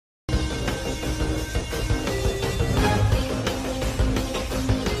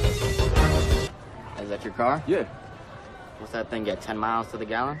like your car? Yeah. What's that thing get, 10 miles to the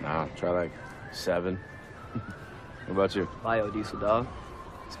gallon? Nah, try like 7. What about you? Biodiesel, dog.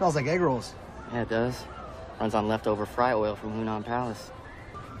 Smells like egg rolls. Yeah, it does. Runs on leftover fry oil from Hunan Palace.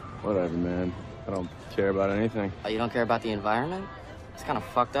 Whatever, man. I don't care about anything. Oh, you don't care about the environment? It's kind of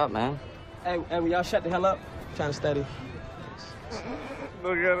fucked up, man. Hey, will y'all shut the hell up? I'm trying to study.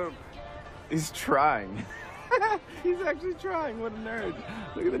 Look at him. He's trying. He's actually trying. What a nerd.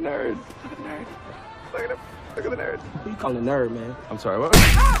 Look at the nerd. Look at the nerd. Look at him. Look at the nerd. Who you calling a nerd, man? I'm sorry, what?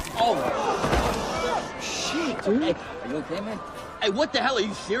 Oh! Shit, dude. Hey, are you okay, man? Hey, what the hell? Are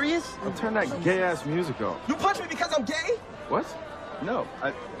you serious? I'll turn that gay-ass music off. You punch me because I'm gay? What? No,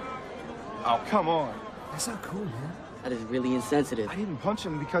 Oh, come on. That's not cool, man. That is really insensitive. I didn't punch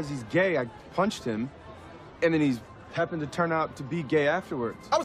him because he's gay. I punched him, and then he's happened to turn out to be gay afterwards.